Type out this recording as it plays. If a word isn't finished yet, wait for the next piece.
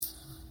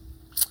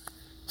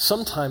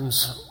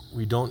Sometimes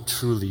we don't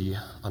truly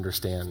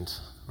understand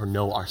or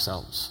know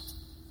ourselves.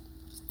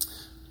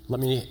 Let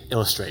me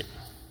illustrate.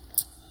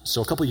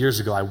 So a couple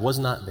years ago, I was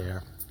not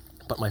there,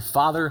 but my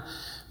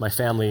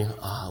family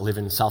live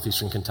in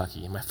southeastern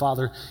Kentucky. My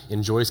father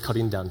enjoys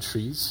cutting down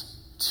trees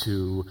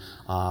to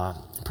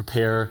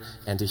prepare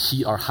and to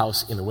heat our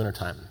house in the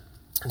wintertime.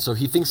 And so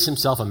he thinks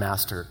himself a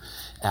master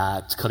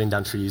at cutting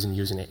down trees and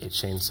using a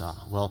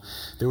chainsaw. Well,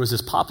 there was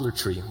this poplar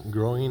tree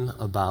growing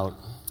about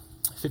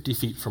 50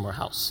 feet from our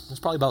house. It's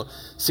probably about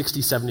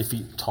 60, 70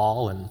 feet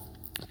tall, and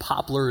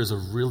poplar is a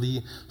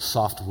really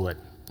soft wood.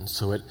 And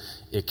so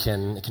it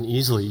can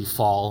easily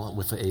fall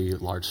with a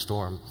large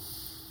storm.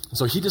 And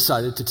so he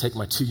decided to take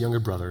my two younger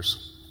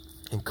brothers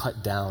and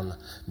cut down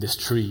this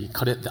tree,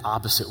 cut it the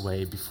opposite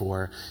way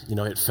before,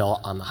 it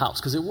fell on the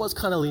house, because it was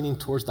kind of leaning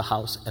towards the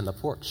house and the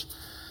porch.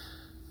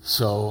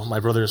 So my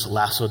brothers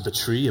lassoed the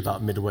tree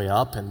about midway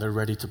up, and they're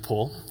ready to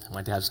pull.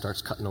 My dad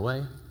starts cutting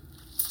away,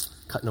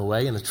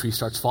 and the tree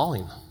starts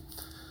falling,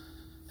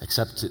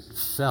 except it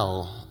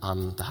fell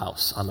on the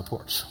house, on the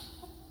porch.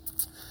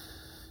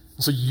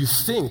 So you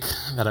think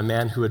that a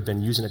man who had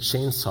been using a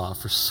chainsaw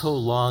for so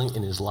long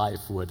in his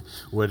life would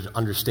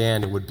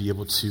understand and would be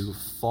able to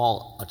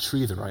fall a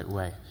tree the right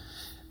way.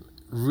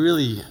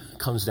 Really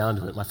comes down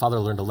to it. My father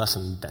learned a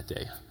lesson that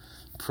day.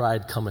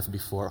 Pride cometh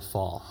before a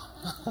fall.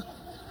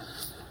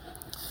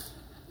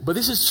 But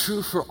this is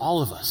true for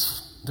all of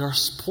us. There are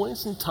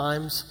points and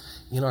times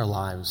in our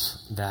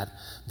lives that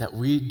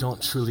we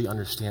don't truly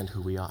understand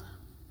who we are.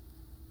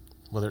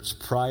 Whether it's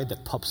pride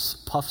that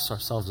puffs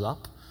ourselves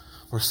up,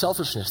 or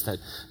selfishness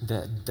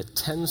that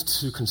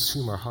tends to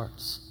consume our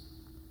hearts.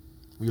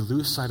 We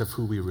lose sight of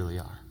who we really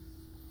are.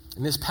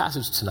 In this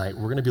passage tonight,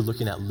 we're going to be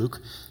looking at Luke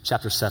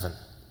chapter 7,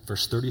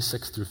 verse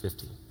 36 through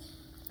 50.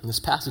 And this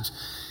passage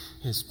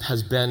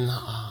has been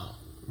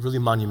really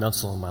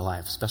monumental in my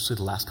life, especially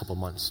the last couple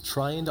months,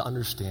 trying to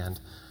understand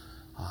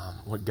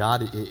what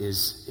God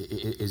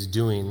is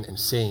doing and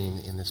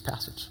saying in this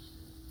passage.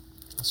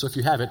 So if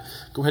you have it,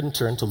 go ahead and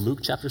turn to Luke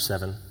chapter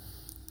 7,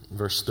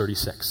 verse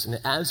 36. And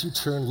as you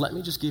turn, let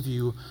me just give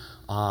you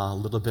a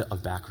little bit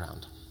of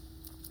background.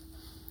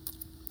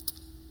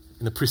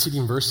 In the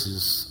preceding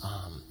verses,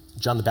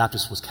 John the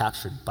Baptist was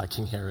captured by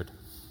King Herod,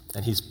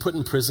 and he's put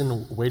in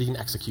prison waiting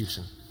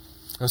execution.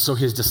 And so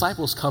his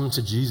disciples come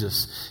to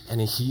Jesus, and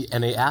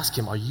they ask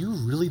him, "Are you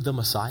really the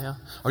Messiah?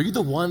 Are you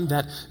the one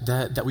that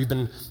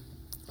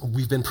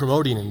we've been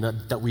promoting and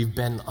that we've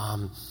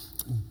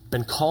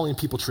been calling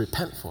people to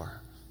repent for?"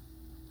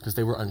 Because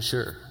they were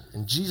unsure.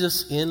 And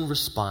Jesus, in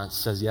response,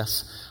 says,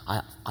 "Yes,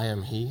 I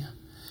am he."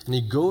 And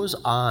he goes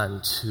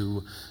on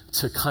to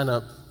kind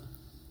of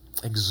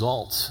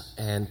exalt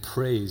and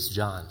praise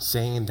John,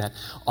 saying that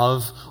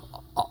of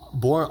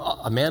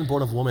a man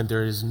born of woman,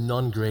 there is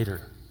none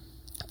greater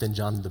than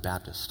John the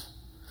Baptist.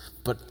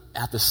 But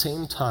at the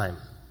same time,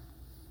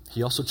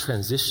 he also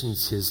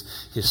transitions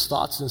his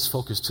thoughts and his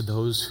focus to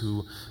those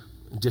who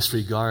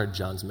disregard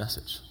John's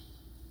message.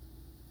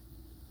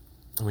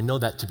 And we know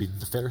that to be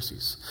the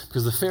Pharisees,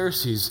 because the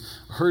Pharisees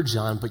heard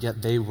John, but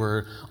yet they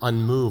were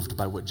unmoved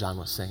by what John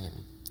was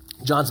saying.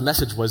 John's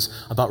message was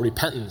about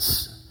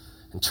repentance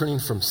and turning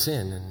from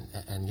sin,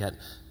 and yet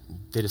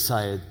they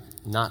decided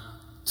not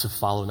to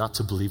follow, not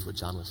to believe what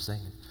John was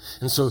saying.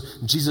 And so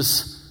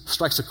Jesus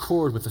strikes a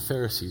chord with the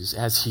Pharisees,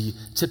 as he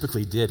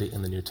typically did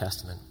in the New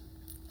Testament,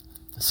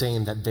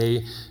 saying that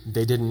they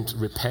didn't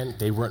repent,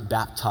 they weren't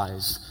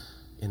baptized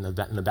in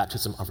the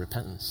baptism of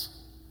repentance.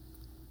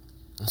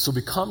 And so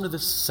we come to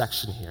this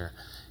section here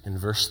in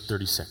verse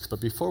 36. But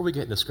before we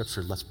get into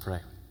Scripture, let's pray.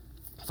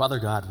 Father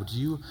God, would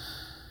you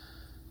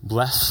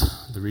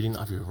bless the reading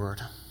of your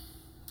word?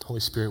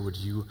 Holy Spirit, would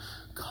you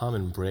come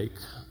and break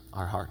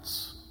our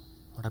hearts?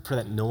 Lord, I pray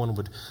that no one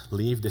would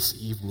leave this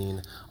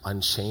evening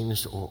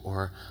unchanged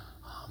or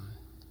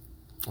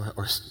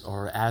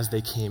as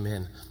they came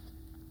in.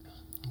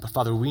 But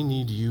Father, we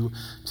need you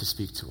to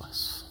speak to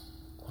us.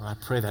 Lord, I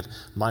pray that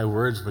my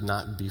words would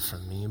not be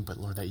from me, but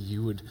Lord, that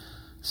you would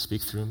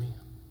speak through me.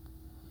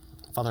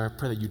 Father, I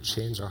pray that you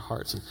change our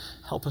hearts and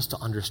help us to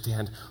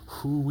understand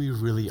who we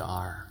really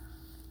are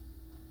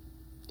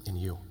in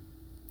you.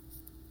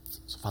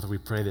 So, Father, we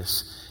pray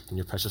this in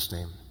your precious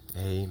name.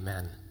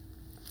 Amen.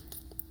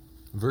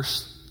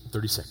 Verse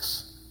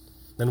 36.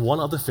 Then one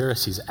of the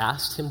Pharisees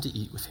asked him to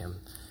eat with him,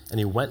 and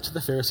he went to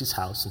the Pharisee's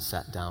house and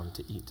sat down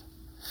to eat.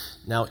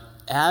 Now,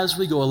 as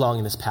we go along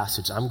in this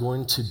passage, I'm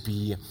going to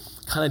be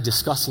kind of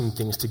discussing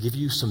things to give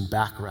you some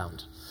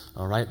background,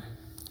 all right?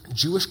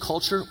 Jewish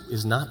culture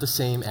is not the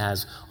same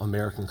as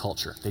American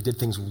culture. They did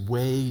things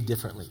way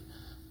differently.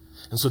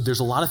 And so there's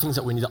a lot of things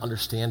that we need to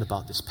understand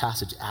about this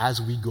passage as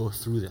we go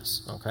through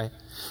this, okay?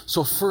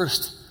 So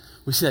first,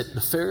 we see that the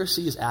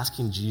Pharisee is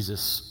asking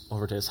Jesus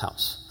over to his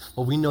house.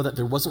 Well, we know that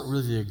there wasn't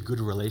really a good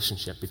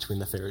relationship between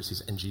the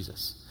Pharisees and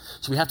Jesus.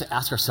 So we have to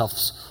ask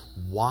ourselves,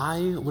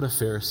 why would a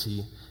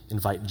Pharisee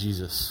invite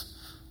Jesus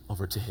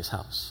over to his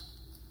house?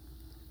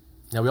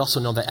 Now, we also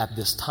know that at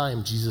this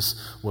time, Jesus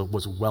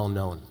was well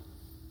known.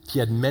 He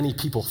had many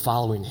people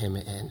following him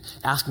and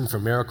asking for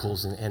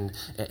miracles and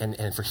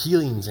for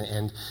healings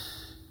and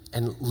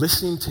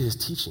listening to his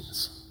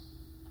teachings.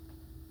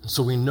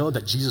 So we know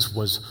that Jesus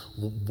was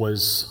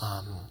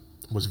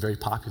very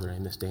popular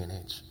in this day and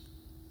age.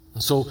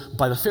 And so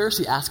by the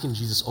Pharisee asking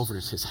Jesus over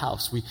to his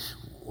house, we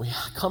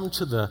come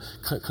to the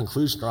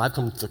conclusion, or I've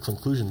come to the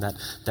conclusion that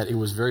it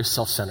was very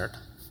self-centered.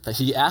 That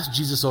he asked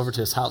Jesus over to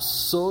his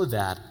house so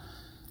that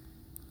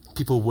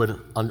people would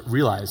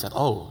realize that,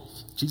 oh,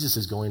 Jesus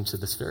is going to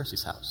this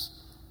Pharisee's house.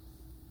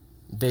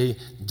 They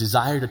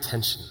desired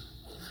attention.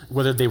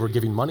 Whether they were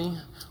giving money,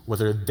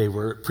 whether they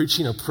were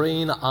preaching or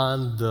praying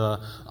on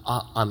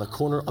the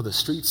corner of the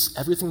streets,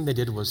 everything they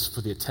did was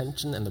for the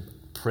attention and the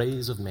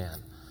praise of man.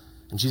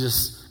 And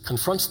Jesus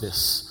confronts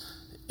this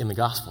in the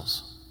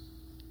Gospels.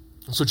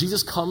 And so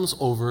Jesus comes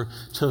over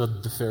to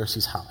the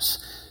Pharisee's house.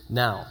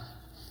 Now,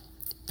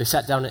 they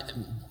sat down,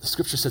 the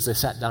scripture says they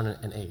sat down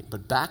and ate.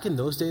 But back in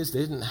those days, they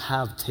didn't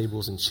have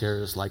tables and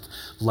chairs like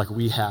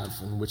we have,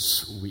 in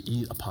which we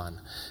eat upon.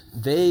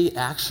 They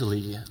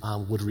actually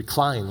would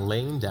recline,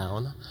 laying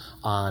down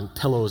on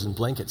pillows and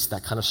blankets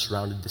that kind of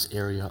surrounded this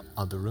area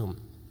of the room.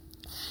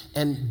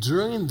 And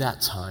during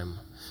that time,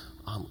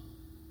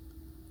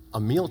 a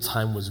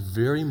mealtime was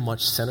very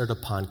much centered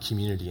upon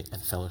community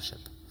and fellowship.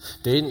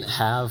 They didn't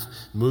have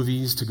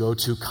movies to go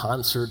to,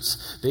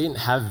 concerts. They didn't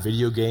have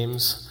video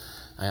games.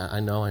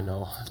 I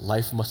know.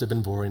 Life must have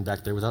been boring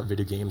back there without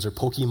video games or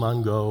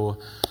Pokemon Go.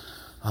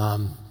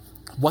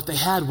 What they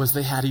had was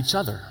they had each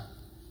other.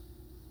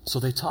 So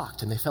they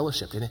talked and they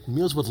fellowshiped. And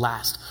meals would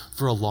last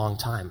for a long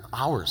time,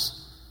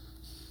 hours.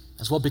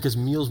 As well, because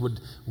meals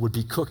would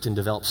be cooked and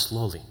developed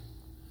slowly.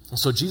 And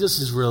so Jesus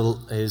is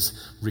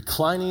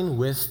reclining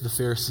with the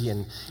Pharisee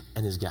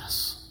and his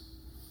guests.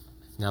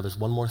 Now there's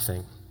one more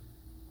thing.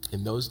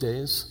 In those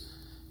days,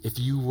 if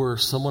you were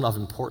someone of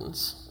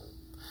importance,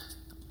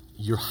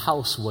 your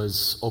house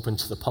was open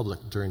to the public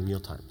during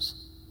mealtimes.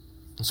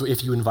 And so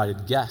if you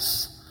invited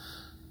guests,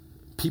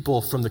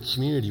 people from the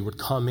community would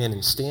come in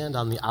and stand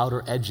on the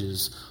outer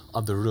edges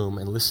of the room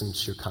and listen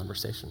to your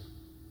conversation.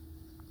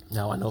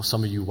 Now, I know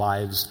some of you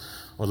wives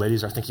or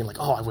ladies are thinking like,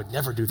 oh, I would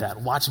never do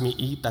that. Watch me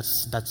eat,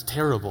 that's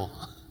terrible.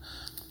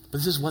 But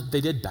this is what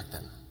they did back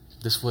then.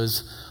 This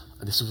was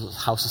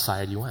how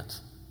society went.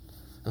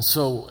 And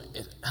so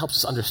it helps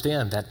us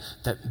understand that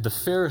the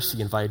Pharisee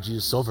invited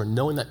Jesus over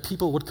knowing that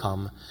people would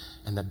come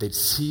and that they'd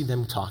see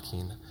them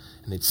talking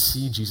and they'd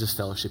see Jesus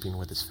fellowshipping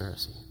with this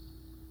Pharisee.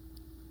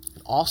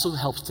 It also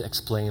helps to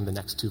explain the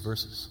next two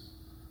verses.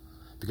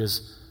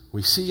 Because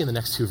we see in the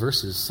next two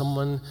verses,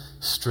 someone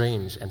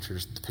strange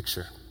enters the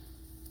picture.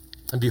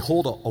 And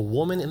behold, a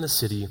woman in the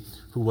city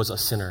who was a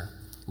sinner,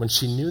 when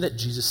she knew that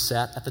Jesus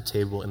sat at the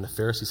table in the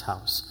Pharisee's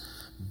house,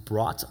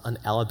 brought an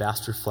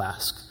alabaster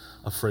flask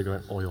of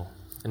fragrant oil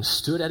and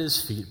stood at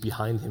his feet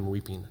behind him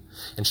weeping.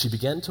 And she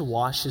began to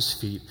wash his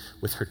feet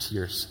with her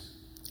tears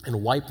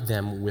and wiped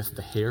them with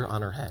the hair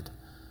on her head.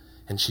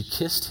 And she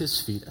kissed his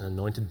feet and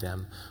anointed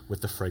them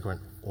with the fragrant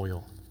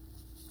oil.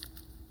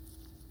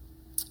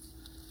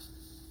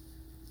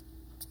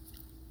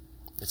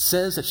 It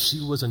says that she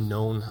was a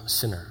known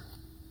sinner.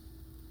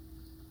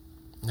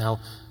 Now,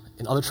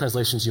 in other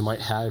translations, you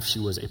might have she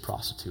was a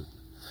prostitute.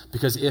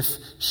 Because if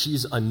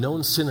she's a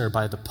known sinner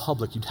by the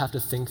public, you'd have to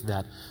think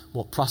that,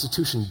 well,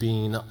 prostitution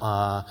being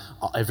a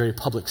very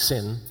public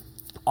sin,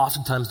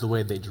 oftentimes the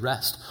way they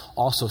dressed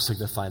also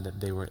signified that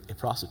they were a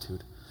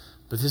prostitute.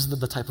 But this is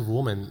the type of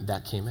woman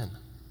that came in,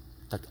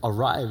 that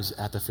arrives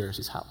at the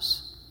Pharisee's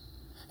house.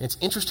 And it's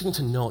interesting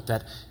to note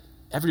that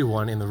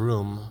everyone in the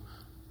room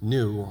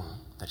knew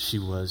that she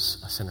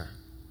was a sinner,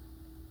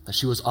 that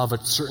she was of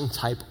a certain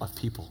type of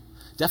people.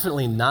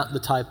 Definitely not the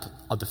type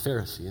of the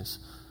Pharisees,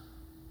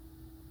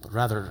 but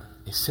rather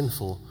a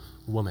sinful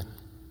woman.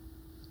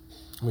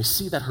 And we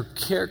see that her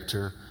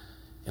character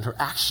and her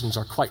actions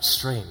are quite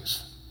strange.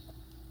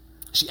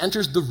 She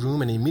enters the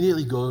room and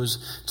immediately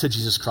goes to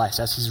Jesus Christ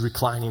as he's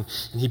reclining,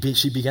 and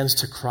she begins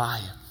to cry.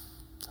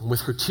 And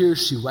with her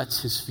tears, she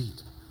wets his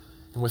feet.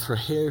 And with her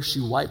hair, she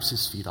wipes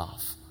his feet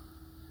off,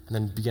 and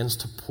then begins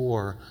to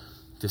pour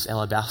this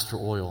alabaster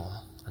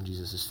oil on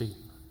Jesus' feet.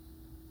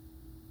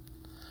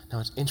 Now,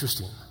 it's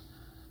interesting,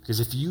 because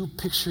if you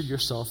pictured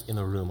yourself in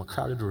a room, a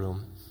crowded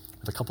room,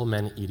 with a couple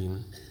men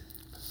eating,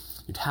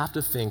 you'd have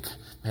to think,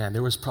 man,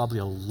 there was probably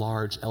a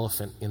large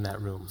elephant in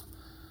that room,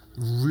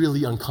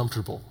 really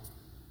uncomfortable.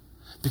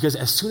 Because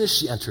as soon as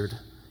she entered,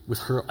 with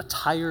her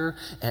attire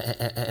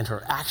and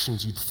her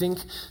actions, you'd think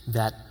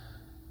that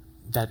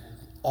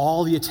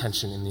all the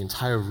attention in the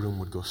entire room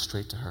would go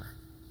straight to her.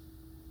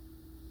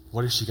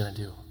 What is she going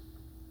to do?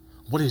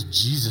 What is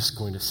Jesus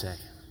going to say?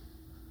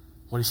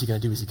 What is he going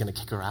to do? Is he going to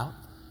kick her out?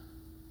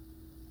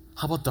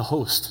 How about the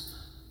host,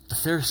 the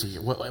Pharisee?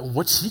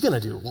 What's he going to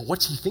do?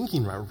 What's he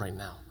thinking right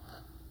now?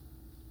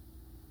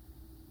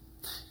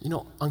 You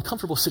know,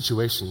 uncomfortable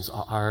situations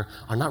are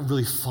not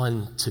really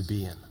fun to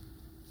be in.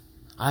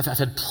 I've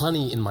had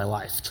plenty in my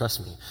life,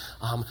 trust me.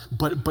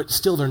 But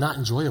still, they're not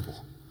enjoyable.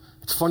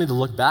 It's funny to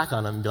look back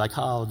on them and be like,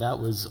 oh, that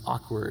was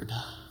awkward.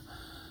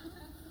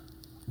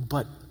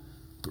 But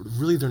but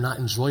really they're not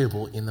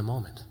enjoyable in the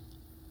moment.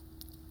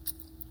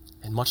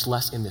 And much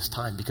less in this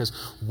time, because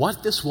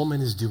what this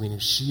woman is doing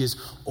is she is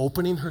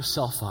opening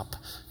herself up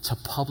to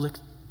public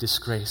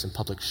disgrace and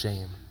public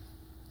shame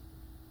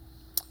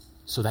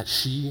so that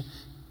she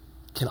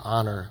can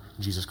honor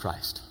Jesus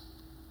Christ.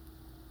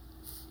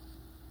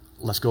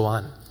 Let's go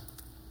on.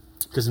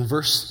 Because in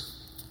verse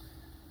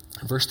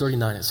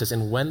 39 it says,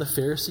 "And when the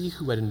Pharisee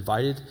who had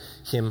invited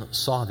him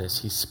saw this,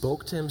 he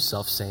spoke to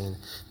himself, saying,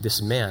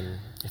 'This man,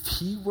 if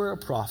he were a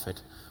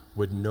prophet,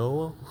 would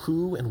know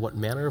who and what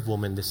manner of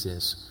woman this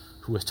is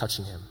who is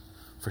touching him,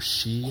 for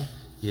she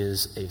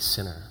is a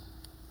sinner.'"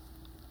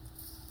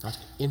 That's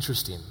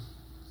interesting.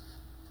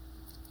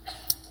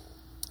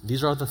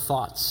 These are the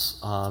thoughts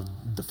of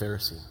the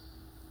Pharisee.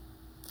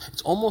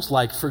 It's almost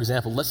like, for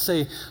example, let's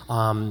say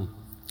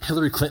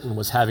Hillary Clinton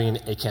was having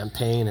a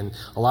campaign and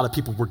a lot of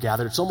people were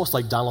gathered. It's almost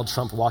like Donald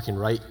Trump walking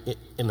right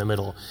in the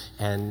middle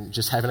and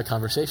just having a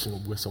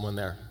conversation with someone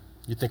there.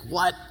 You'd think,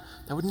 what?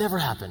 That would never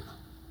happen.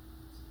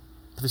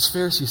 But this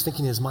Pharisee is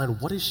thinking in his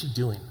mind, what is she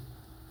doing?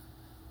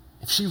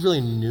 If she really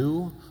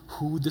knew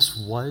who this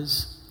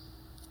was,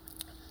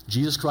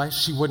 Jesus Christ,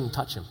 she wouldn't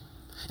touch him.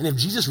 And if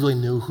Jesus really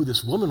knew who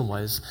this woman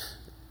was,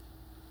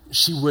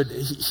 he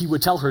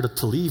would tell her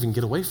to leave and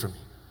get away from me.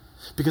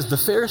 Because the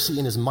Pharisee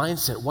in his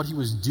mindset, what he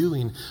was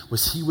doing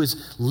was he was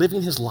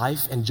living his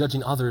life and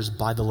judging others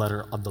by the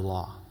letter of the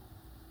law.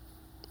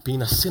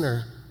 Being a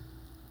sinner,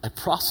 a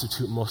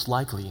prostitute most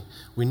likely,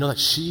 we know that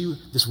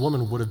this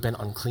woman would have been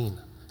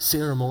unclean,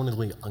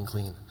 ceremonially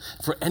unclean.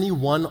 For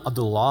anyone of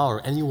the law or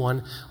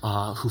anyone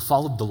who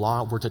followed the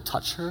law were to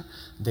touch her,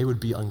 they would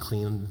be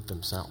unclean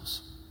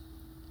themselves.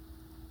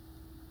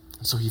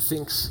 And so he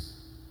thinks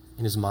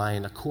in his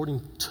mind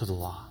according to the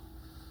law.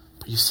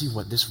 But you see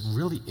what this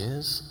really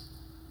is?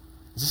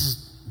 This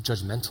is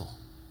judgmental.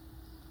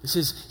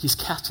 He's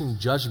casting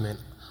judgment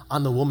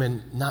on the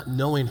woman not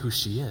knowing who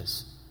she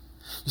is.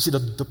 You see,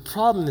 the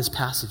problem in this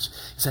passage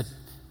is that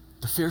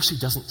the Pharisee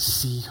doesn't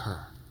see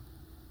her.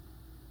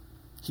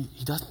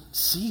 He doesn't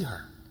see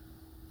her.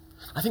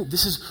 I think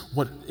this is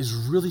what is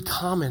really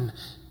common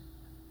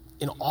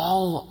in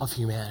all of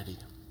humanity,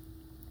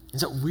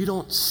 is that we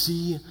don't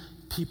see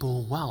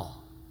people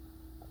well.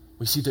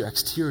 We see their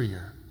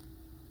exterior.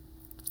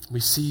 We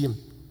see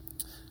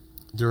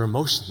their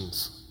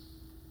emotions.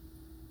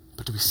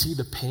 But do we see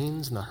the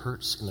pains and the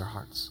hurts in their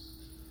hearts?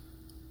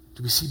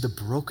 Do we see the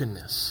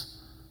brokenness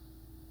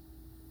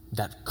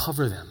that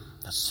cover them,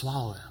 that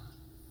swallow them?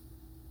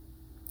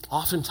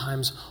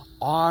 Oftentimes,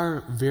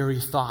 our very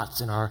thoughts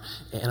and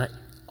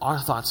our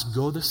thoughts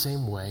go the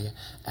same way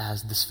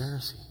as this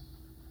Pharisee.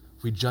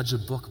 We judge a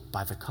book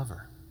by the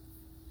cover.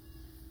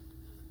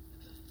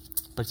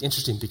 But it's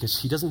interesting because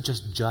he doesn't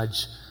just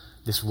judge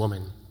this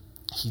woman,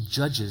 he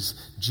judges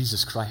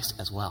Jesus Christ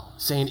as well,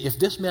 saying if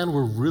this man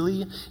were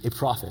really a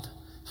prophet,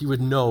 he would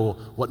know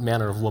what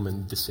manner of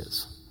woman this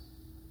is.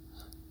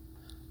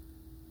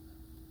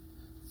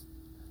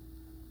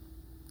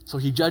 So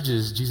he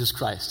judges Jesus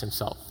Christ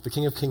himself, the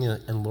King of Kings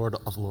and Lord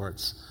of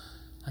Lords.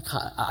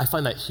 I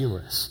find that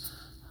humorous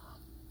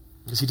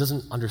because he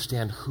doesn't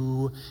understand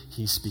who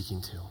he's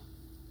speaking to.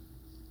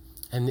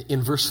 And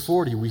in verse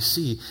 40, we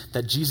see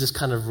that Jesus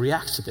kind of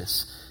reacts to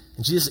this.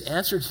 And Jesus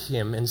answered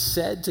him and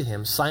said to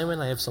him, "Simon,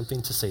 I have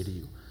something to say to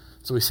you."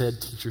 So he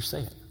said, "Teacher,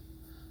 say it."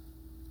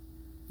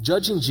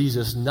 Judging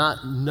Jesus, not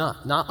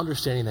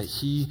understanding that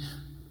he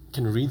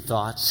can read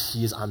thoughts,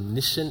 he is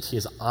omniscient, he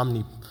is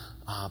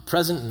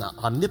omnipresent and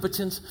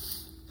omnipotent.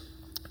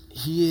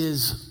 He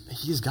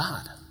is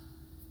God.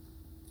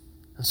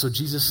 And so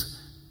Jesus,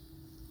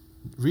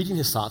 reading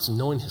his thoughts and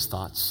knowing his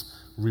thoughts,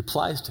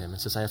 replies to him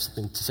and says, "I have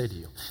something to say to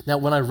you." Now,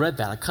 when I read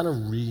that, I kind of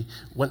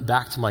went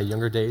back to my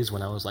younger days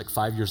when I was like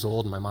 5 years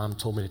old and my mom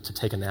told me to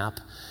take a nap.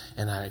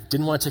 And I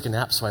didn't want to take a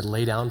nap, so I'd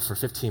lay down for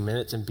 15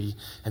 minutes and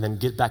then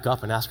get back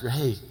up and ask her,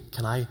 "Hey,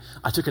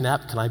 I took a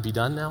nap, can I be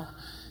done now?"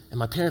 And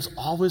my parents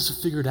always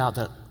figured out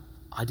that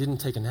I didn't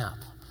take a nap.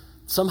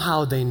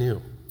 Somehow they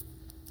knew.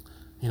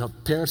 You know,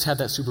 parents have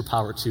that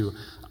superpower too,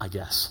 I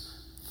guess.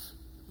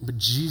 But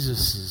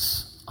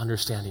Jesus'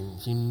 understanding,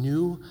 he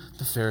knew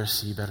the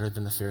Pharisee better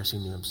than the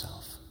Pharisee knew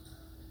himself,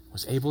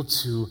 was able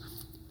to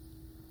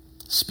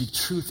speak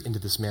truth into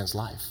this man's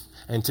life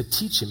and to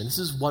teach him. And this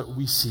is what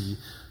we see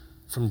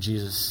from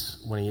Jesus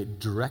when he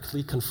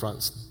directly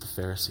confronts the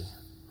Pharisee.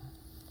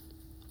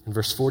 In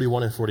verse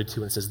 41 and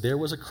 42, it says, "There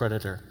was a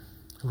creditor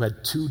who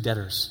had 2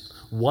 debtors.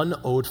 One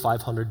owed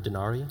 500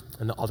 denarii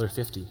and the other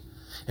 50.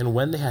 And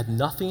when they had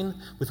nothing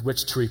with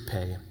which to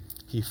repay,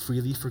 he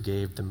freely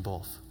forgave them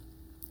both.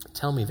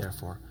 Tell me,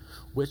 therefore,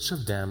 which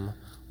of them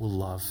will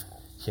love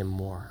him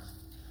more?"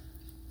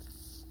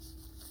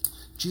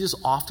 Jesus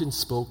often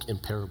spoke in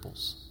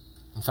parables.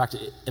 In fact,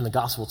 in the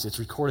Gospels, it's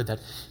recorded that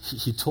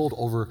he told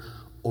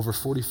over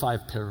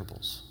 45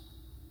 parables.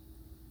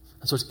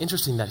 And so it's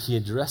interesting that he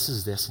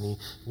addresses this and he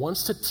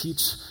wants to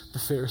teach the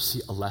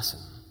Pharisee a lesson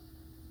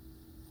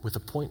with a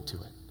point to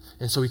it.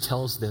 And so he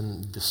tells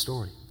them this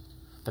story,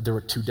 that there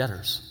were 2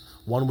 debtors.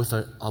 one with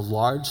a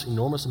large,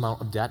 enormous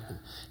amount of debt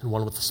and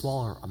one with a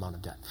smaller amount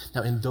of debt.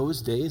 Now, in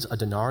those days, a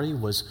denarii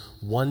was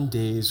 1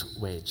 day's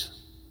wage.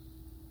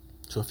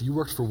 So if you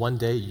worked for 1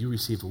 day, you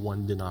received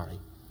 1 denarii.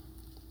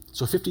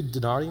 So 50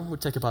 denarii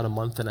would take about a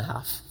month and a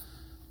half,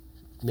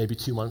 maybe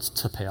 2 months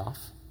to pay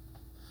off.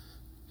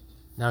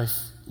 Now, if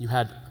you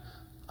had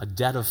a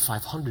debt of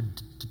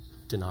 500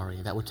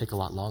 denarii, that would take a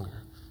lot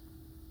longer.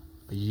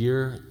 A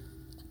year,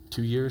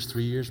 2 years,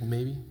 3 years,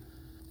 maybe.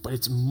 But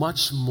it's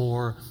much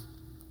more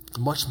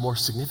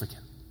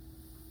significant.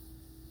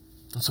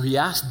 And so he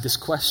asked this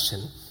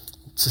question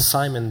to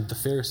Simon the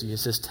Pharisee. He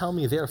says, "Tell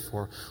me,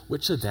 therefore,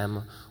 which of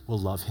them will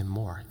love him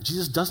more?"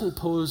 Jesus doesn't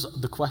pose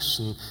the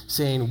question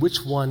saying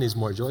which one is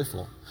more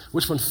joyful,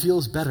 which one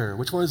feels better,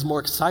 which one is more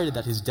excited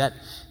that his debt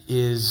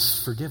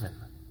is forgiven.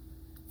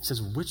 He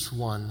says, which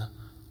one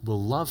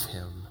will love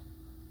him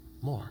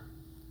more?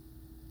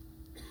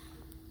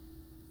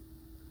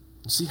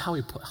 See how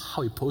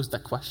he posed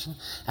that question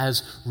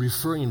as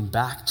referring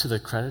back to the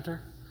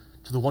creditor,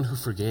 to the one who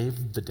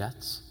forgave the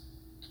debts?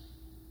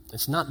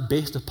 It's not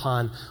based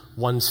upon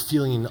one's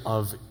feeling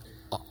of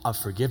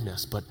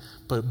forgiveness, but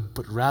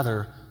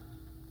rather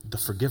the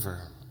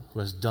forgiver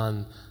who has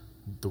done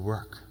the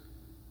work.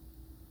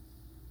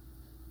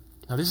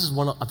 Now, this is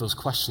one of those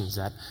questions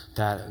that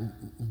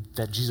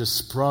Jesus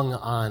sprung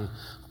on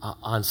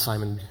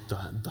Simon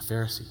the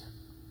Pharisee.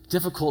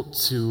 Difficult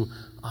to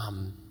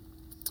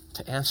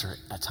answer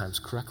at times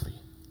correctly.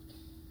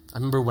 I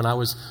remember when I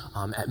was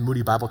at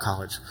Moody Bible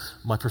College,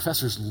 my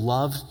professors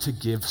loved to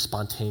give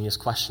spontaneous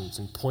questions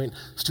and point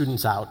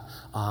students out,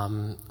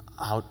 asking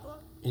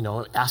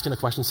a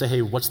question, say,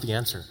 "Hey, what's the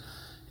answer?"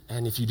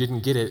 And if you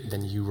didn't get it,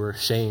 then you were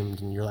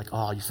ashamed and you're like,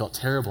 "Oh, you felt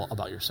terrible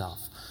about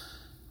yourself."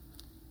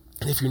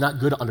 And if you're not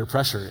good under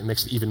pressure, it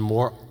makes it even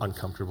more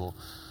uncomfortable.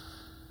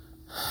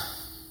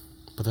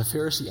 But the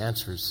Pharisee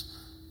answers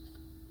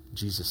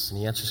Jesus, and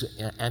he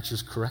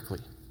answers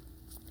correctly.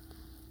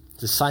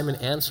 So Simon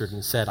answered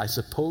and said, "I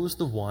suppose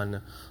the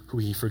one who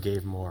he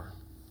forgave more."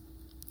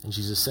 And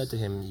Jesus said to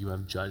him, "You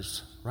have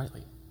judged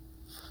rightly."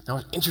 Now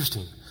it's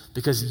interesting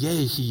because,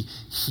 he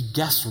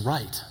guessed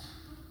right.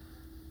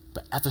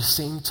 But at the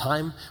same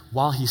time,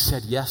 while he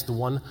said yes, the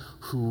one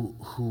who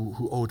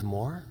owed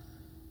more,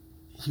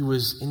 he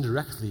was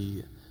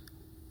indirectly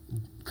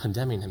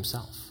condemning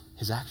himself,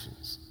 his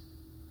actions,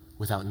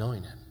 without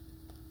knowing it.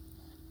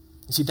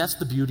 You see, that's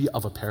the beauty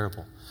of a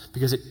parable,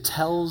 because it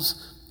tells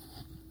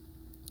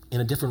in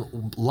a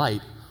different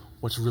light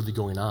what's really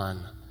going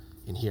on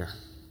in here.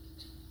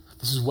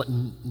 This is what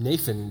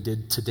Nathan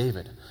did to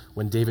David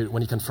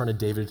when he confronted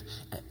David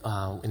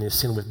in his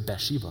sin with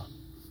Bathsheba.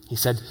 He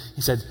said,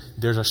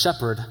 "There's a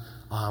shepherd,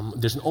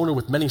 there's an owner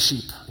with many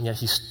sheep, and yet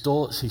he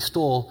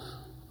stole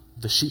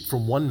the sheep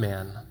from one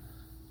man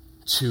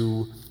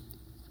to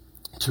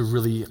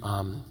really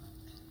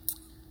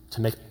to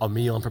make a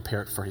meal and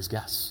prepare it for his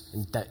guests."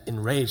 And that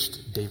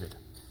enraged David.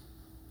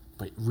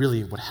 But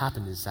really what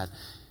happened is that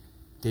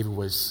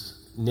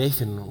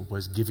Nathan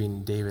was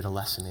giving David a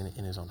lesson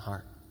in his own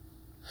heart.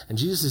 And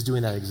Jesus is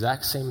doing that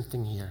exact same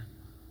thing here.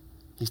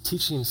 He's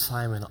teaching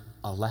Simon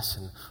a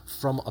lesson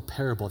from a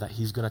parable that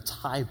he's going to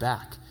tie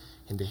back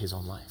into his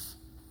own life.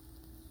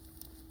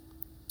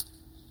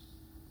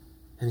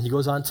 And he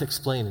goes on to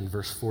explain in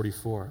verse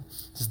 44.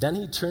 He says, "Then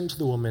he turned to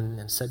the woman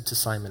and said to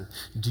Simon,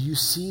 'Do you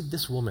see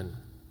this woman?'"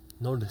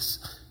 Notice,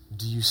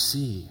 do you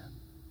see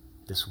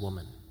this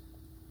woman?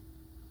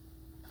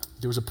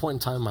 There was a point in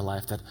time in my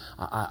life that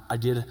I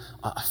did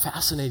a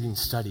fascinating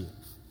study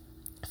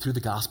through the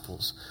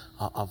Gospels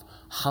of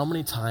how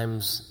many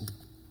times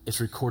it's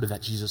recorded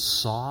that Jesus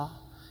saw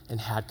and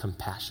had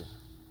compassion.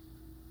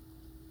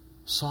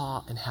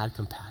 Saw and had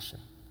compassion.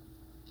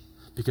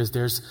 Because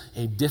there's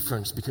a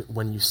difference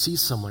when you see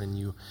someone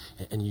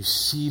and you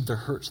see their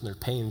hurts and their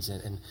pains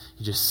and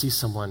you just see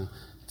someone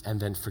and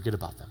then forget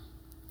about them.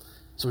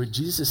 So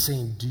Jesus is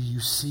saying, "Do you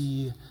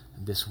see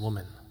this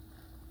woman?"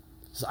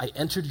 He says, "I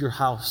entered your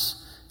house.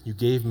 You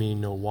gave me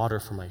no water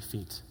for my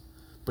feet,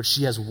 but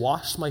she has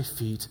washed my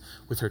feet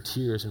with her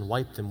tears and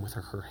wiped them with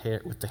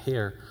the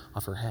hair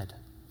of her head.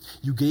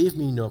 You gave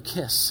me no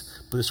kiss,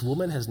 but this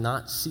woman has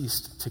not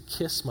ceased to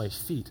kiss my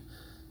feet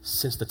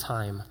since the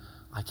time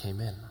I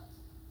came in."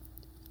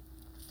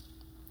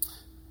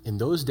 In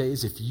those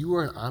days, if you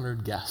were an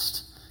honored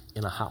guest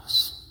in a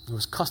house, it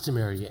was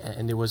customary,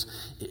 and it was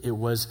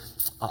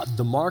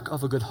the mark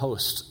of a good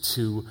host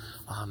to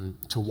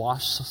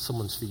wash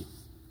someone's feet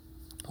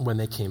when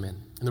they came in.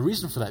 And the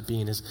reason for that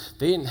being is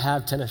they didn't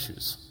have tennis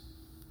shoes.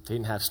 They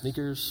didn't have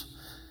sneakers.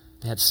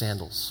 They had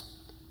sandals.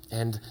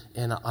 And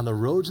on the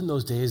roads in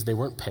those days, they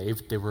weren't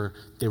paved. They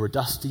were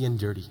dusty and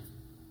dirty.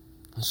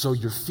 And so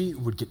your feet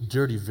would get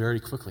dirty very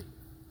quickly.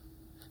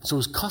 So it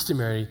was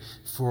customary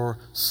for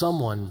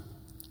someone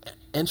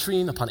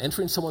upon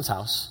entering someone's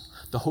house,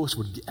 the host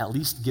would at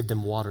least give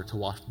them water to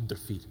wash their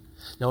feet.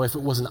 Now, if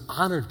it was an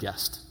honored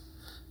guest,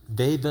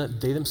 they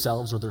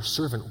themselves or their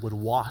servant would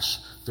wash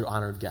their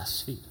honored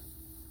guest's feet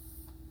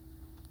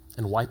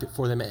and wipe it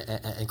for them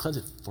and cleanse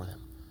it for them.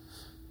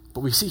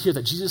 But we see here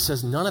that Jesus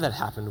says, none of that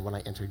happened when I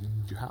entered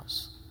your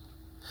house.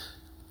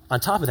 On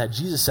top of that,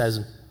 Jesus says,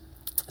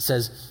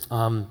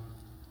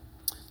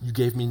 you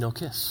gave me no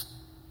kiss.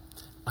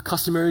 A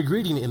customary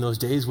greeting in those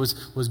days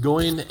was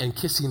going and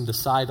kissing the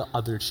side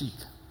of their cheek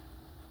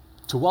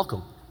to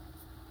welcome.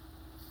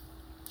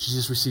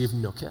 Jesus received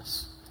no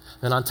kiss.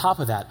 And on top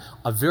of that,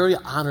 a very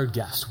honored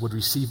guest would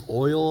receive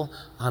oil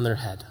on their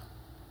head,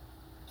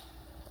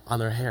 on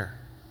their hair.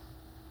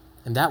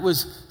 And that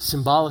was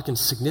symbolic and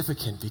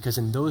significant because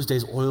in those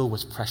days, oil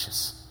was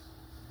precious.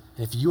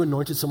 And if you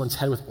anointed someone's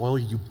head with oil,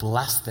 you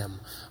blessed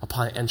them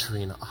upon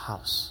entering a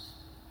house.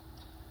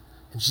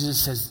 And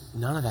Jesus says,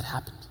 none of that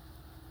happened.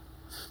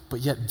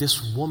 But yet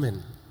this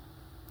woman,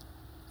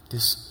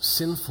 this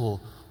sinful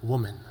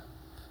woman,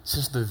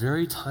 since the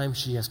very time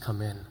she has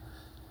come in,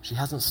 she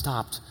hasn't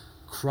stopped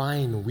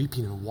crying,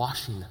 weeping, and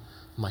washing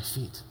my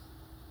feet.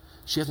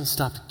 She hasn't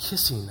stopped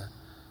kissing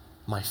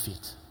my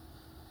feet.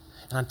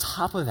 And on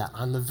top of that,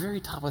 on the very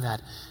top of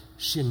that,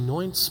 she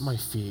anoints my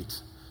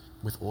feet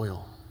with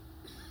oil.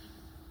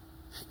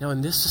 Now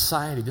in this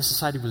society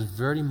was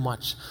very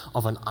much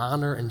of an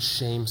honor and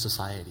shame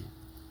society.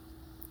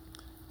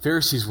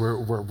 Pharisees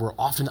were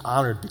often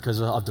honored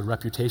because of their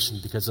reputation,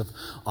 because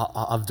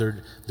of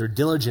their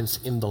diligence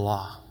in the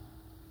law.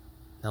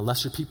 Now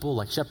lesser people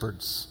like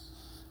shepherds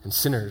and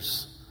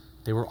sinners,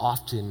 they were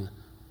often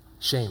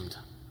shamed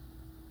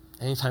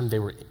anytime they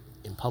were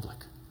in public.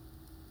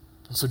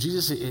 And so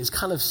Jesus is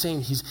kind of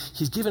saying,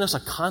 he's given us a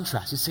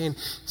contrast. He's saying,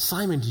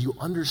 Simon, do you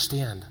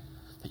understand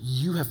that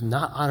you have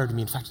not honored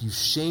me? In fact, you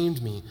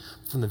shamed me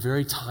from the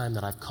very time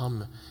that I've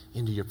come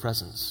into your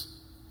presence.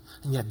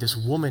 And yet this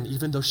woman,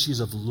 even though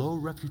she's of low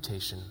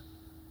reputation,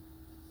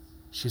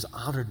 she has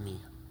honored me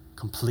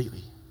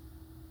completely.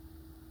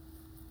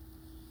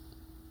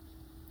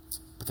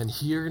 But then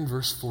here in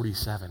verse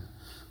 47,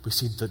 we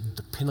see the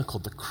pinnacle,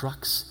 the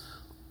crux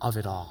of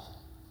it all.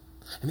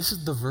 And this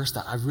is the verse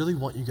that I really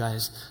want you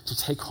guys to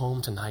take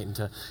home tonight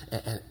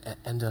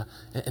and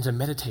to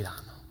meditate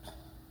on.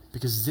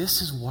 Because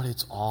this is what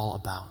it's all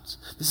about.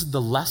 This is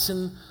the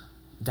lesson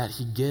that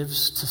he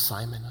gives to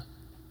Simon.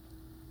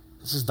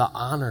 This is the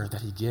honor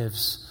that he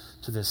gives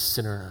to this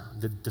sinner,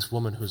 this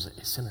woman who's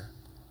a sinner.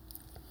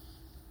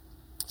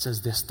 It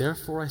says this,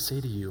 therefore I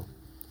say to you,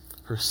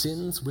 her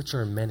sins, which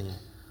are many,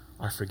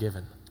 are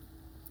forgiven,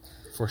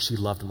 for she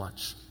loved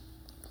much.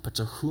 But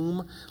to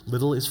whom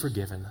little is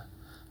forgiven,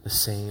 the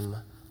same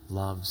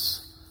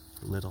loves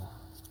little.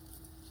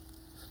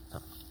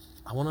 Now,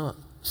 I want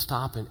to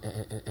stop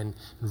and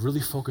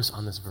really focus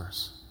on this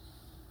verse.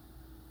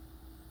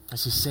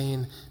 As he's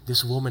saying,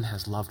 this woman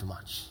has loved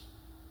much.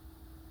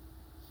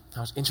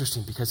 Now it's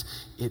interesting because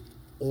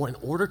in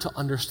order to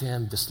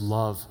understand this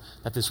love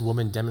that this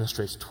woman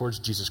demonstrates towards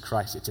Jesus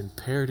Christ, it's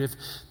imperative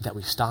that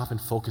we stop and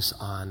focus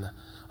on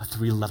a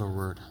 3-letter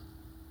word,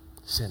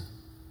 sin.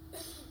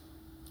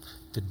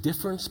 The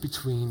difference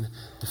between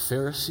the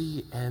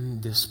Pharisee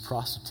and this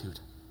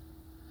prostitute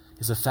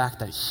is the fact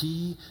that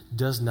he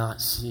does not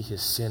see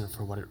his sin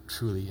for what it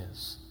truly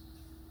is.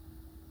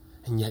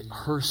 And yet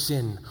her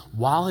sin,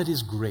 while it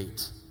is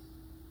great,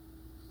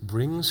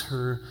 brings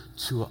her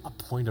to a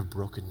point of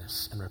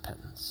brokenness and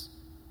repentance.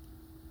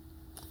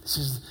 This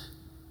is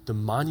the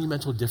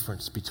monumental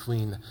difference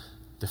between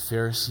the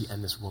Pharisee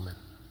and this woman.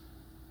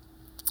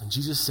 And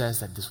Jesus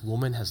says that this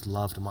woman has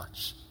loved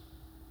much.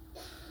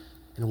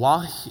 And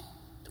while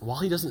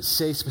he doesn't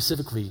say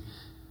specifically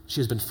she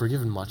has been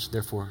forgiven much,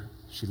 therefore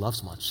she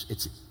loves much,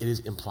 it is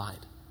implied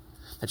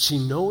that she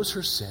knows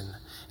her sin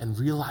and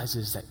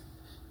realizes that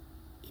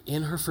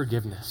in her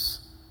forgiveness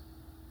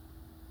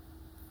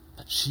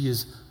that she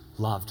is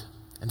loved,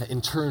 and that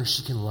in turn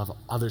she can love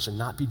others and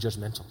not be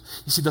judgmental.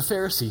 You see, the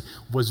Pharisee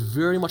was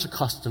very much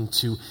accustomed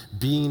to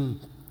being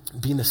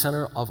the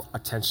center of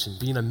attention,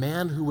 being a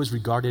man who was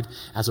regarded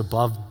as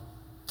above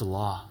the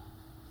law.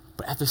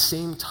 But at the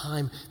same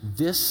time,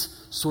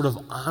 this sort of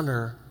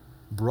honor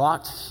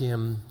brought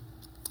him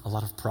a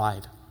lot of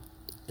pride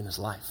in his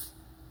life.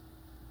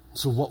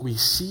 So what we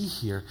see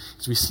here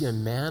is we see a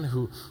man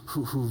who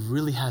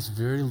really has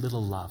very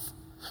little love.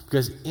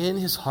 Because in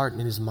his heart and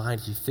in his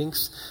mind, he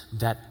thinks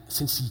that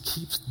since he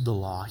keeps the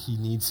law,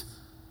 he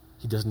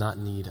does not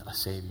need a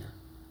Savior.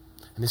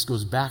 And this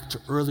goes back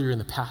to earlier in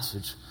the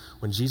passage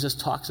when Jesus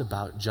talks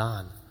about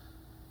John,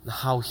 and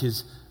how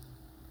his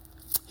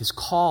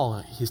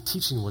call, his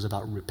teaching was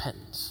about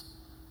repentance.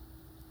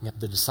 Yet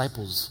the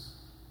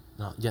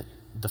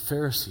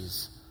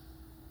Pharisees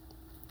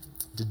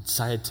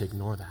decided to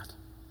ignore that.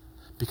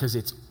 Because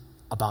it's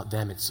about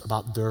them, it's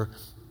about their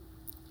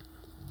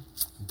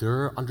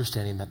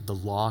understanding that the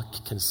law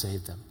can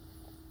save them.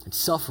 It's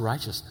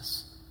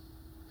self-righteousness.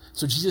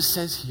 So Jesus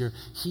says here,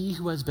 he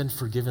who has been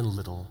forgiven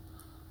little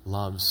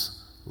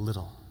loves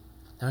little.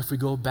 Now if we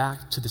go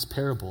back to this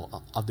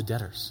parable of the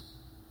debtors,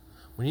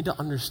 we need to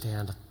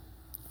understand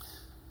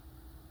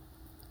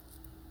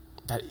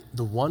that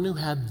the one who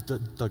had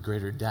the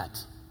greater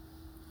debt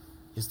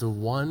is the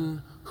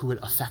one who it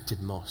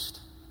affected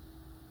most.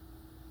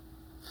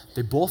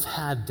 They both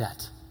had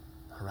debt,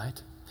 all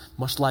right?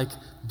 Much like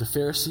the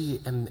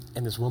Pharisee and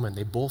this woman,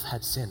 they both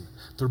had sin.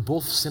 They're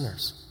both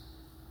sinners.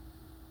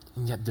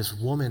 And yet this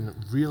woman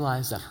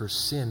realized that her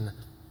sin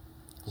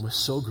was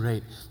so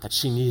great that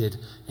she needed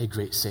a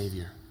great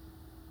Savior.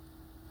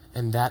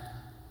 And that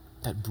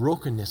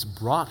brokenness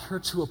brought her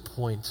to a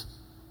point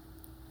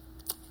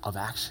of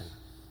action.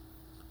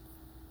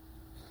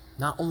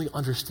 Not only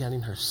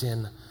understanding her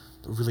sin,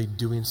 but really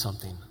doing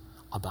something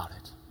about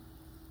it.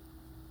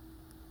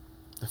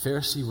 The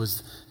Pharisee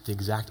was the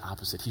exact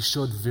opposite. He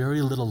showed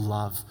very little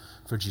love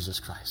for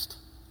Jesus Christ.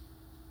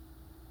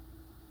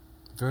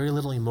 Very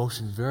little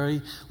emotion,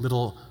 very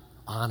little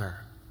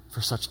honor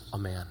for such a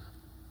man.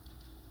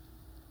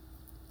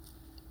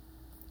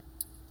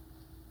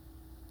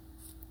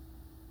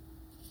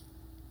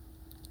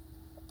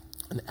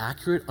 An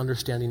accurate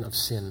understanding of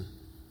sin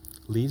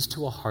leads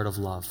to a heart of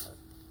love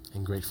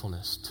and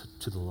gratefulness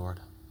to the Lord.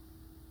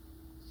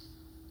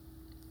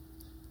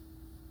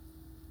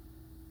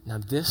 Now,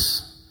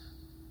 this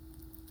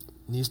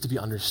needs to be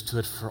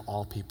understood for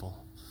all people.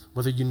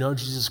 Whether you know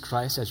Jesus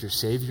Christ as your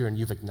Savior and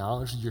you've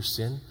acknowledged your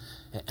sin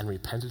and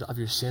repented of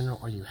your sin,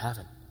 or you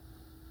haven't.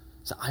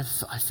 So I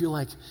feel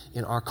like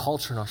in our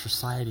culture, in our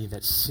society,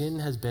 that sin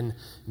has been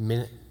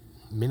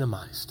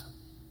minimized.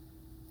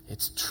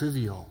 It's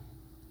trivial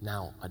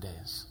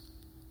nowadays.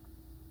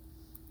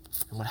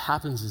 And what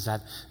happens is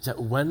that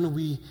when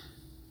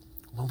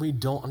we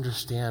don't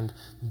understand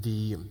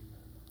the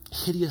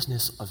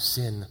hideousness of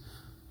sin,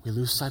 we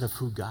lose sight of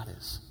who God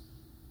is.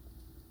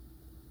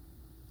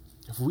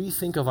 If we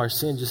think of our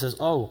sin just as,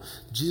 oh,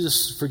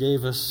 Jesus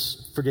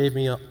forgave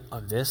me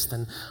of this,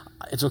 then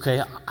it's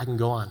okay, I can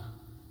go on.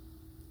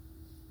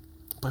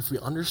 But if we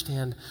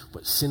understand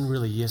what sin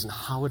really is and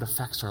how it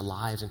affects our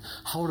lives and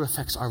how it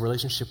affects our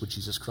relationship with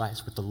Jesus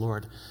Christ, with the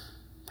Lord,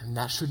 then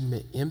that should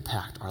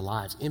impact our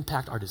lives,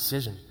 impact our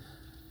decision,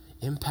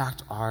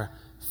 impact our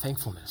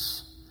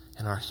thankfulness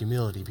and our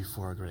humility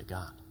before a great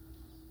God.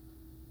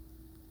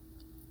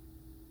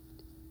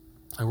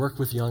 I work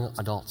with young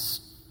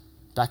adults.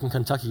 Back in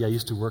Kentucky, I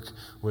used to work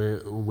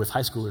with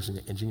high schoolers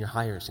and junior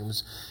hires. It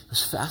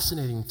was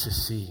fascinating to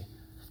see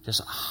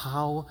just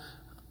how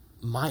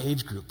my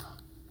age group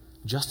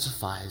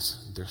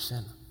justifies their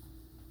sin.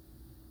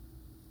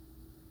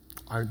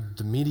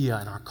 The media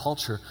and our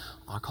culture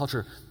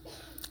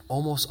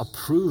almost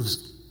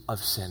approves of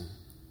sin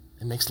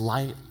and makes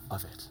light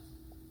of it.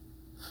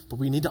 But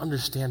we need to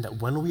understand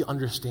that when we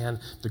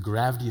understand the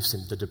gravity of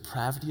sin, the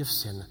depravity of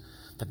sin,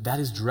 that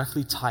is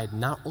directly tied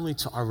not only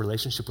to our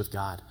relationship with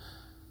God,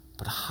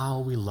 but how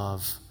we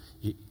love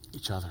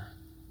each other.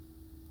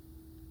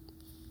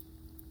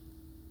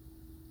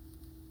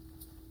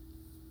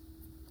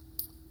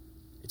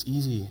 It's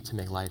easy to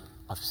make light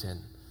of sin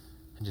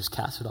and just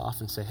cast it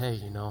off and say,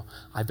 hey,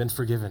 I've been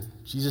forgiven.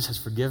 Jesus has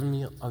forgiven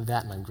me of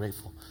that, and I'm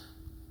grateful.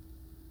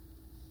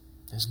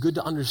 And it's good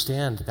to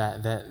understand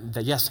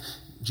that yes,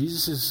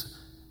 Jesus'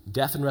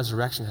 death and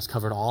resurrection has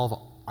covered all of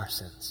our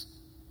sins.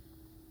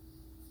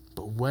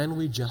 But when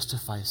we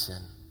justify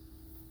sin,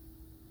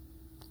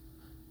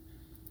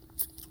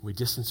 we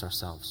distance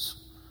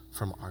ourselves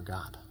from our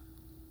God.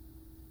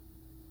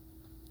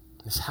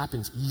 This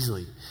happens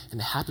easily,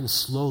 and it happens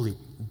slowly,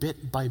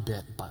 bit by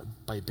bit,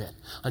 by bit,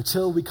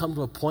 until we come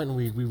to a point and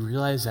we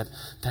realize that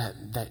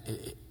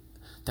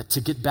to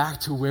get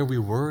back to where we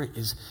were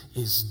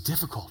is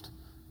difficult.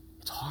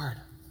 It's hard.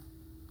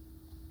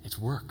 It's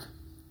work.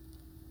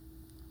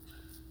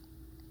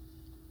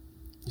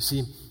 You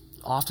see,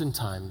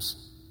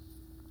 oftentimes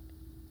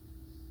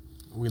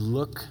we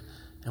look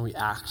and we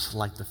act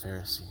like the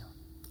Pharisee.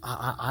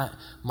 I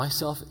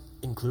myself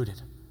included,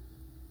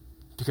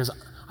 because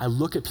I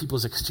look at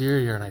people's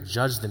exterior and I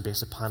judge them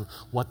based upon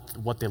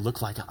what they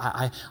look like.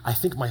 I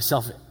think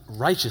myself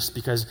righteous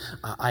because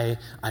I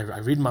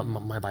read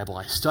my Bible,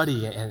 I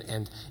study,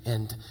 and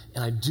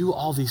I do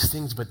all these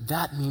things, but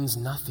that means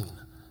nothing.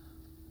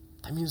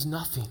 That means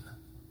nothing.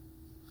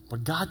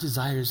 What God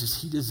desires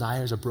is He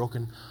desires a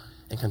broken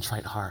and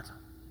contrite heart.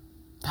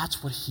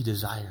 That's what He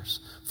desires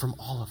from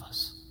all of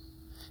us.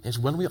 And it's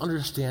when we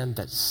understand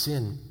that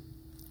sin,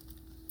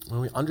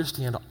 when we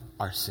understand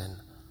our sin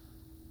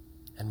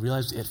and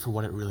realize it for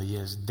what it really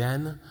is,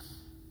 then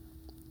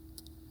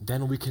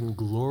we can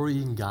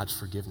glory in God's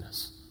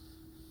forgiveness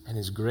and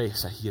His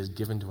grace that He has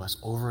given to us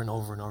over and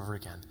over and over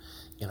again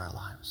in our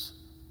lives.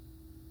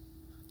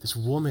 This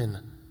woman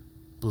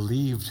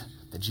believed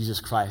that Jesus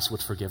Christ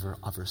would forgive her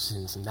of her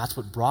sins, and that's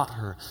what brought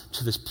her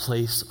to this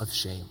place of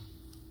shame.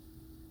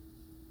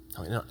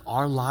 Now, in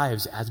our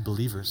lives as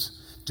believers,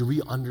 do we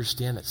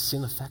understand that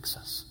sin affects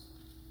us?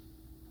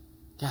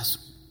 Yes,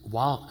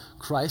 while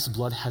Christ's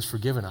blood has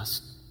forgiven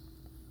us,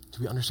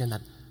 do we understand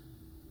that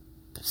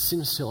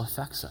sin still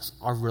affects us,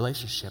 our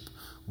relationship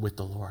with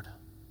the Lord?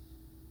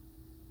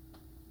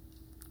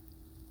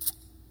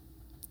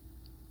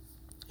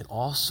 It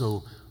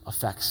also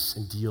affects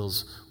and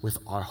deals with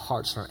our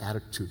hearts and our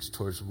attitudes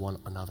towards one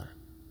another.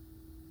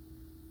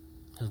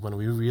 Because when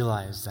we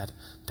realize that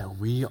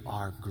we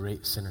are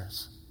great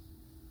sinners,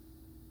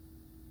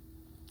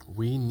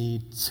 we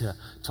need to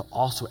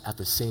also at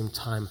the same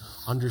time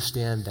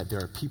understand that there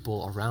are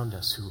people around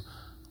us who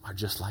are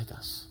just like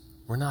us.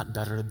 We're not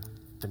better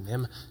than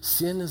them.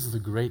 Sin is the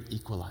great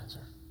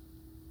equalizer.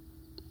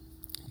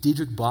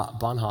 Dietrich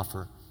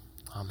Bonhoeffer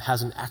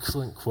has an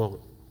excellent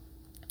quote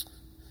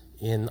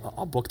in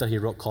a book that he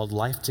wrote called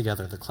Life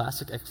Together, the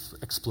classic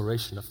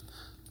exploration of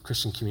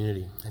Christian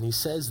community. And he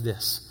says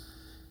this: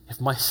 if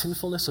my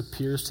sinfulness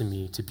appears to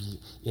me to be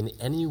in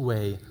any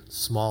way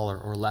smaller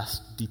or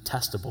less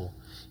detestable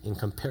in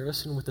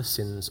comparison with the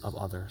sins of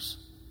others,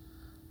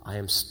 I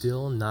am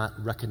still not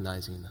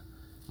recognizing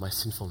my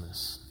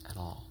sinfulness at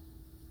all.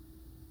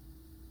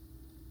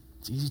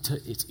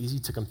 It's easy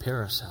to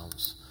compare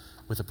ourselves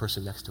with the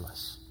person next to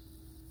us.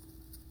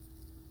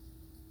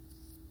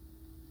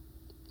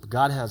 But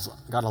God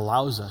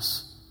allows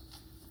us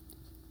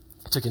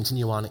to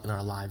continue on in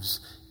our lives,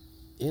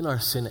 in our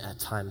sin at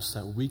times, so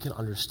that we can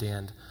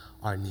understand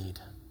our need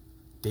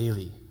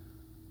daily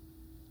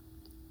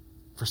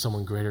for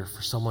someone greater,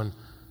 for someone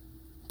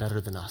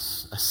better than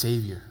us, a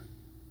Savior.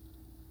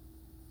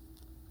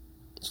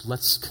 So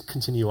let's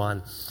continue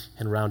on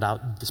and round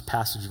out this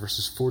passage,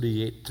 verses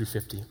 48 through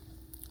 50.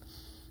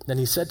 Then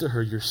he said to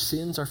her, your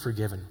sins are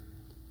forgiven.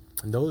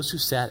 And those who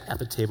sat at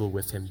the table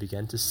with him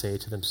began to say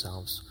to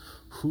themselves,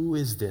 who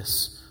is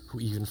this who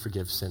even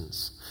forgives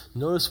sins?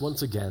 Notice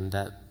once again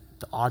that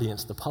the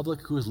audience, the public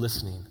who is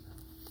listening,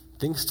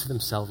 thinks to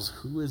themselves,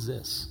 who is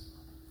this?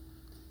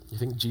 You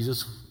think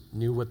Jesus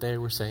knew what they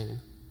were saying?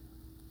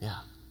 Yeah.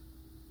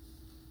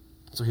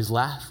 So his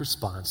last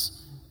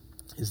response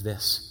is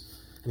this.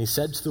 And he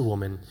said to the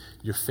woman,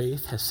 your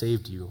faith has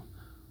saved you.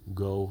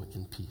 Go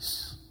in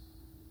peace.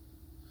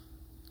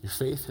 Your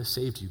faith has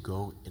saved you.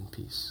 Go in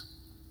peace.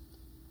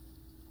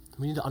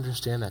 We need to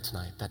understand that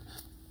tonight, that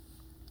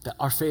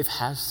our faith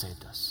has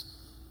saved us.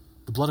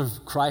 The blood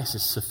of Christ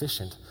is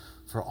sufficient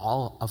for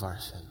all of our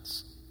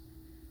sins.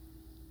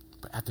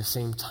 But at the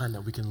same time,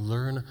 that we can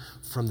learn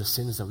from the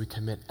sins that we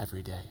commit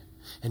every day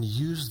and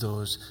use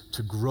those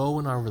to grow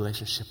in our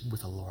relationship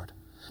with the Lord,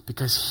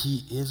 because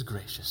he is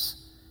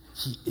gracious.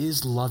 He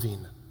is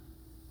loving.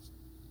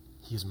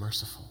 He is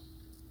merciful.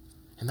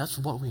 And that's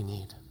what we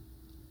need.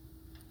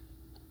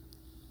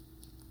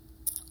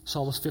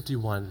 Psalm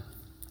 51,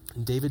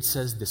 David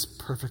says this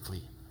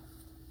perfectly.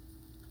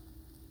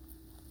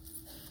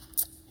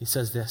 He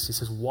says this, he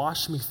says,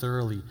 wash me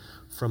thoroughly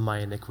from my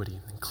iniquity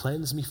and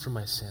cleanse me from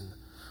my sin.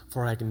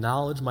 For I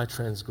acknowledge my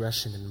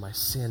transgression and my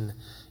sin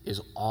is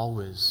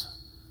always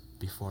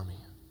before me.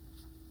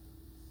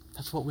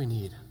 That's what we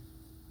need.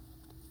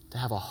 To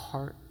have a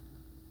heart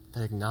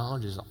that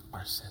acknowledges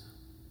our sin.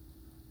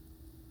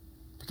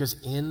 Because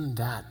in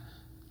that,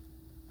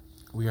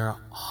 we are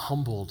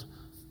humbled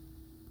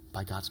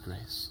by God's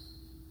grace,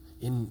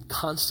 in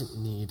constant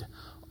need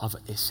of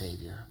a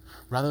Savior.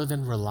 Rather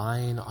than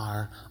relying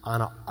on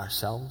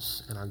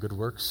ourselves and our good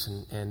works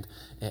and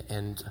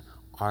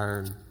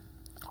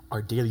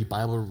our daily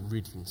Bible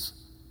readings,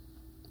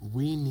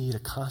 we need a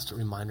constant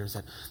reminder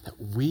that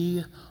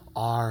we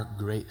are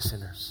great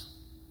sinners.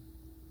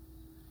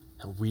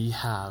 And we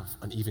have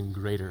an even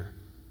greater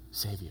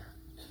Savior.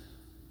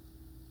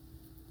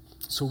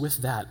 So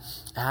with that,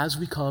 as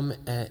we come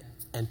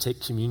and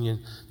take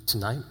communion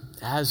tonight,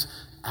 as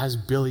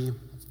Billy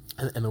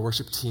and the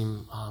worship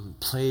team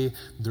play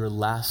their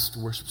last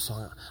worship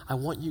song, I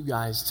want you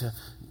guys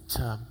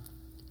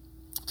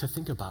to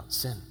think about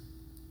sin.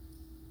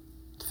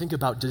 To think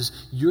about, does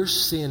your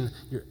sin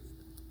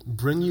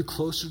bring you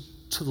closer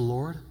to the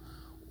Lord,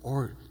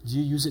 or do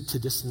you use it to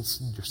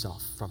distance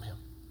yourself from him?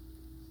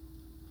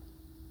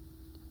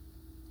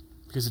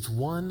 Because it's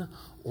one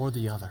or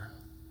the other.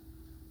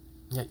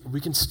 Yet we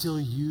can still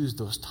use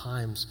those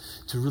times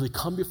to really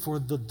come before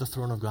the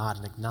throne of God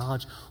and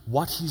acknowledge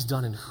what he's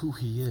done and who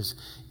he is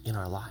in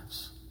our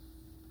lives.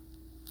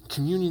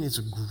 Communion is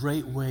a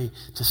great way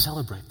to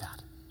celebrate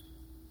that,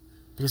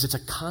 because it's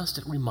a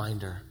constant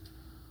reminder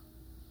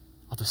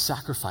of the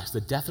sacrifice, the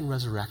death and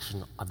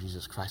resurrection of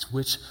Jesus Christ,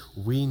 which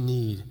we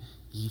need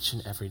each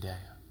and every day.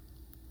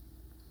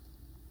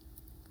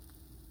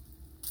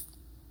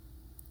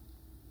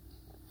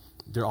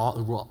 There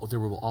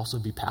will also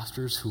be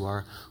pastors who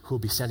will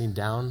be sitting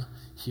down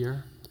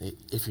here.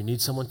 If you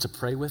need someone to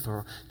pray with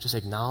or just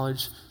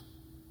acknowledge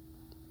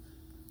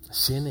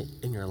sin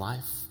in your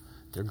life,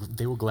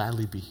 they will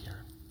gladly be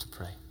here to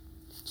pray.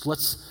 So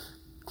let's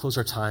close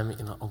our time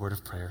in a word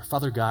of prayer.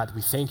 Father God,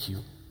 we thank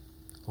you,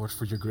 Lord,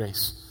 for your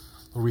grace.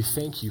 Lord, we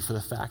thank you for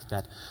the fact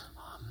that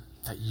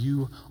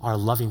you are a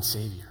loving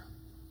Savior.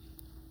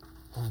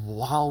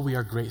 While we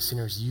are great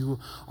sinners, you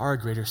are a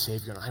greater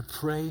Savior. And I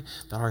pray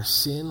that our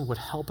sin would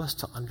help us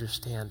to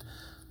understand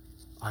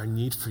our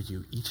need for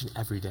you each and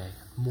every day,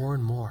 more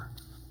and more.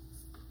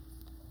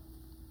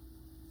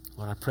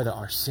 Lord, I pray that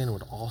our sin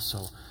would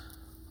also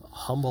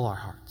humble our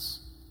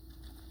hearts.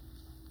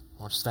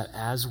 Lord, so that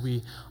as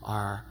we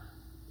are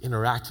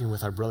interacting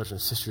with our brothers and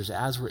sisters,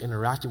 as we're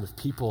interacting with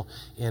people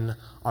in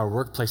our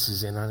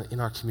workplaces and in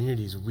our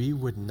communities, we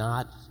would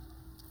not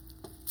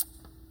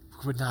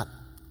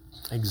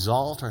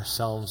exalt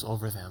ourselves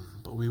over them,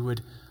 but we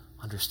would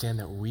understand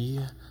that we,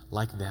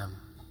 like them,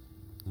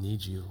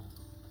 need you.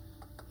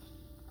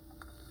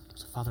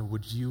 So, Father,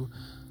 would you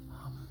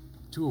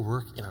do a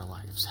work in our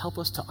lives? Help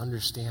us to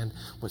understand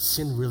what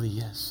sin really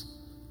is.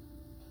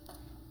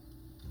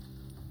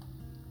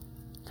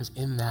 Because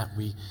in that,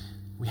 we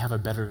have a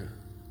better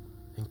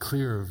and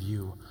clearer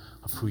view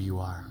of who you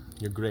are,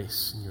 your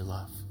grace and your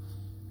love.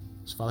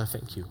 So, Father,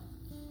 thank you.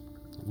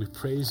 We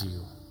praise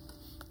you.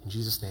 In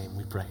Jesus' name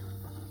we pray.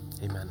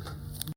 Amen.